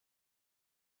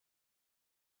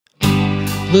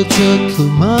They took the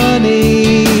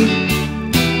money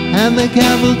and they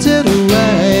gambled it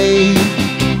away,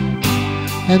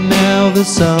 and now the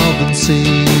solvency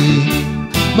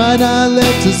might not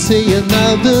live to see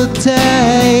another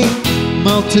day.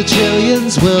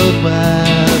 Multi-trillions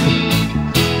worldwide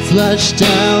flush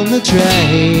down the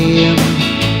drain.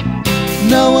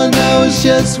 No one knows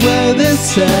just where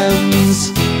this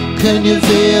ends. Can you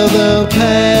feel the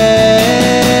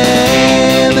pain?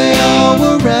 They all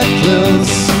were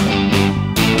reckless,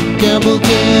 gambled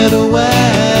it away.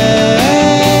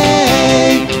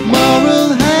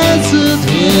 Moral hazard,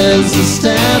 here's the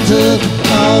standard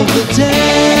of the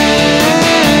day.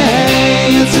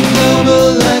 It's a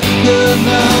global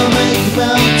economic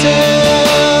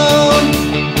meltdown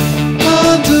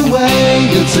underway.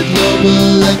 It's a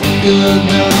global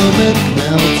economic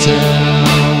meltdown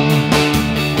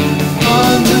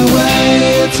underway.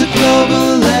 It's a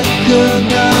global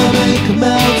economic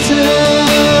meltdown.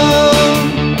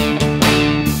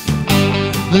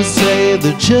 They say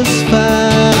they're just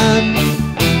fine,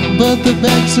 but the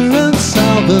banks are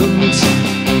insolvent.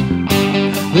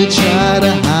 They try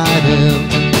to hide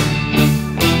it,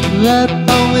 that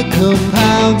only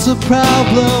compounds the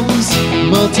problems.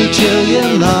 Multi-trillion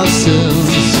losses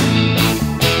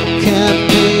can't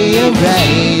be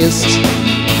erased.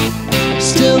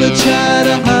 Still they try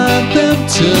to hide them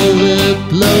till it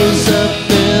blows up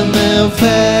in their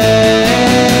face.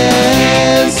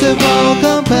 They've all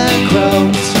gone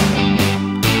bankrupt,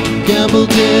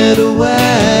 gambled it away.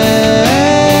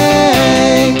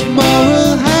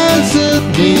 Moral hazard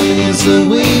means that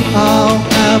we all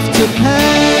have to pay.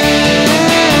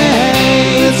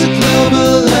 It's a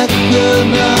global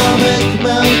economic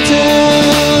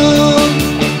meltdown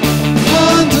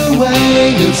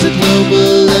underway. It's a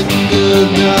global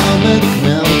economic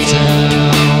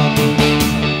meltdown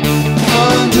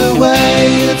underway.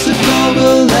 It's a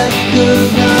global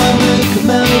economic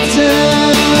meltdown.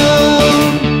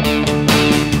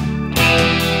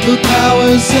 The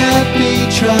powers that be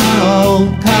try all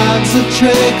kinds of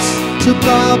tricks to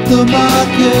prop the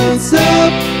markets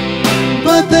up,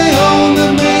 but they only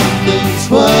make things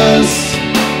worse.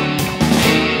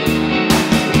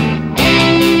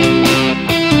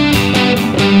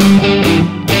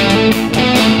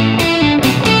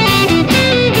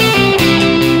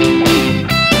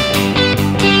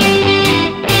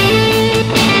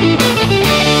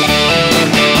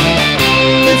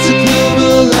 It's a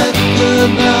global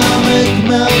economic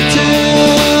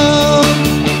meltdown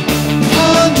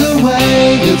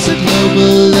underway. It's a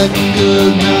global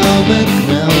economic